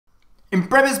In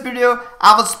previous video,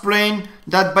 I've explained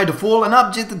that by default an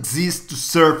object exists to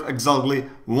serve exactly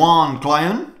one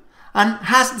client and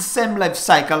has the same life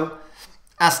cycle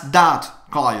as that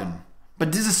client.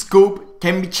 But this scope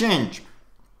can be changed.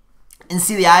 In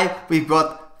CDI, we've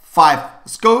got 5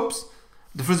 scopes.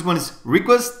 The first one is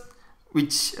request,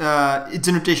 which its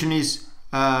annotation is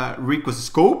request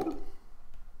scope.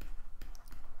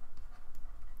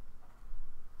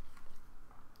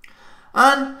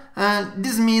 And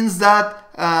this means that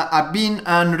a bin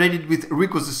annotated with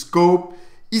request scope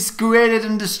is created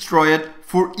and destroyed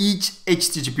for each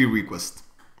HTTP request.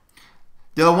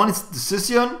 The other one is the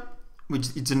session,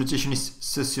 which its annotation is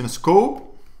session scope.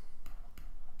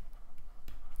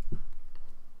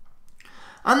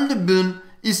 And the bin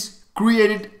is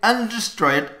created and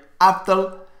destroyed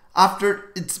after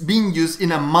it's being used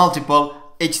in a multiple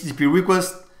HTTP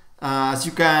request, as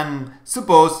you can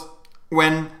suppose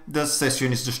when the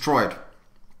session is destroyed.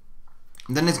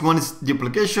 The next one is the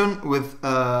application with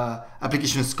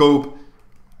application scope,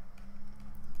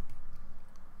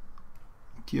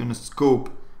 scope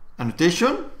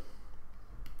annotation.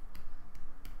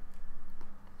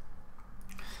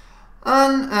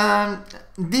 And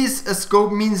this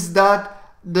scope means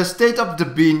that the state of the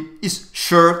bin is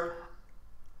shared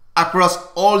across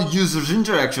all users'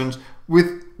 interactions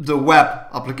with the web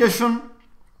application.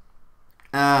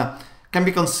 Can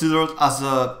be considered as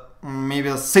maybe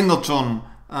a singleton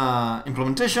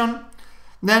implementation.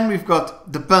 Then we've got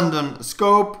dependent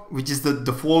scope, which is the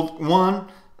default one.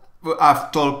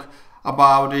 I've talked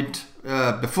about it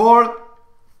before.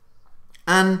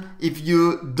 And if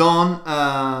you don't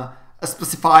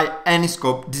specify any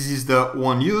scope, this is the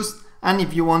one used. And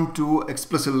if you want to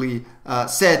explicitly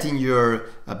set in your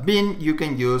bin, you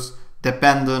can use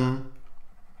dependent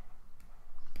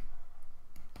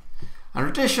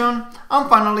annotation. And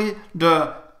finally,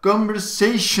 the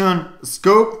conversation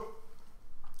scope,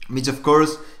 which of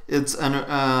course it's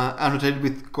annotated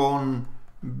with conversation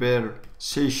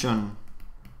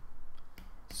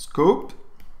scope.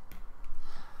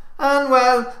 And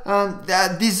well,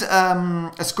 this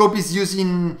scope is used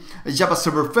in Java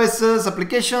Server Faces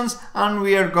applications, and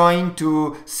we are going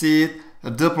to see it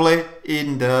deeply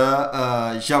in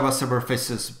the Java Server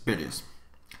Faces videos.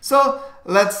 So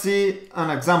let's see an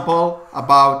example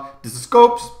about these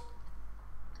scopes.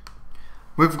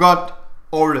 We've got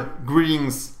our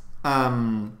greetings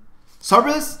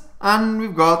service, and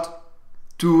we've got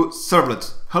 2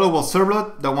 servlets. Hello world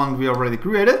servlet, the one we already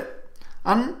created,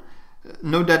 and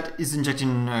note that is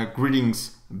injecting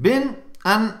greetings bin,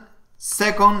 and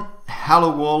second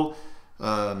hello world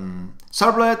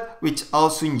servlet, which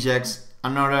also injects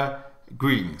another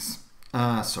greetings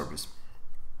service.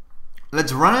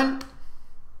 Let's run it.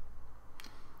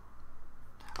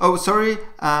 Oh, sorry.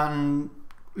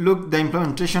 Look, the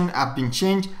implementation have been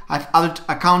changed. I've added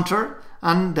a counter,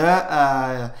 and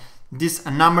this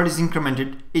number is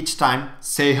incremented each time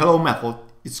say hello method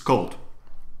is called.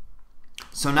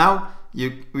 So now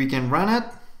we can run it.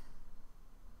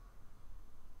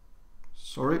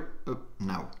 Sorry,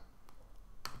 now.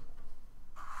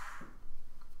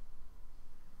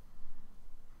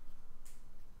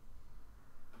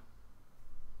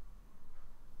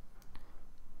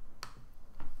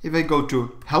 If I go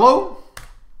to hello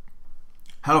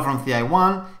from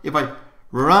CDI1, if I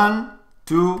run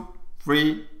 2,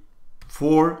 3,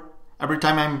 4, every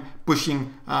time I'm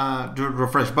pushing the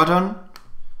refresh button,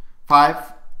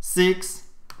 5, 6,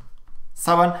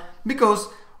 7, because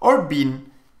our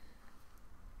bin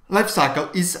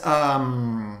lifecycle is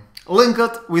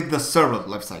linked with the servlet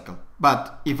lifecycle.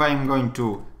 But if I'm going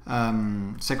to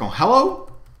second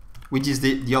hello, which is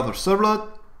the other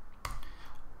servlet,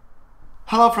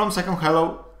 hello from second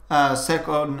hello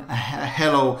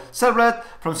servlet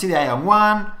from CDI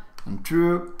 1 and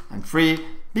 2 and 3,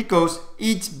 because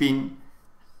each bin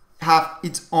have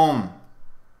its own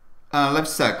life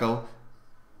cycle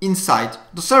inside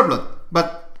the servlet.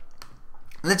 But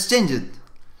let's change it.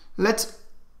 Let's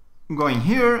go in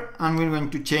here, and we're going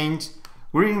to change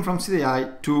greeting from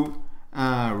CDI to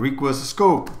request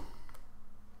scope.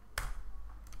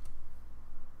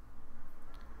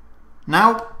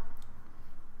 Now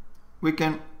we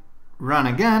can run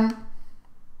again.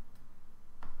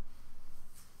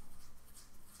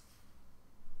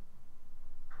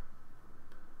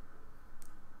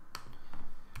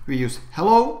 We use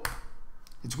hello,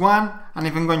 it's 1, and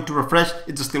if I'm going to refresh,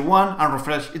 it's still 1, and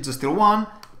refresh, it's still 1,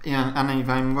 and if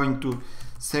I'm going to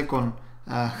second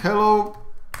hello,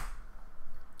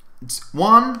 it's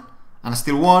 1, and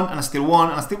still 1, and still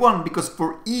 1, and still 1, because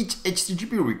for each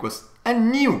HTTP request, a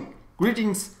new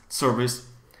greetings service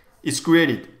is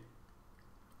created.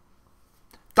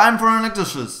 Time for an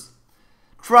exercise.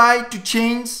 Try to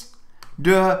change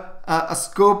the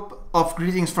scope of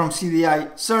greetings from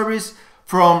CDI service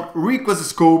from request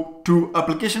scope to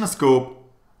application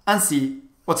scope and see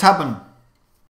what's happened.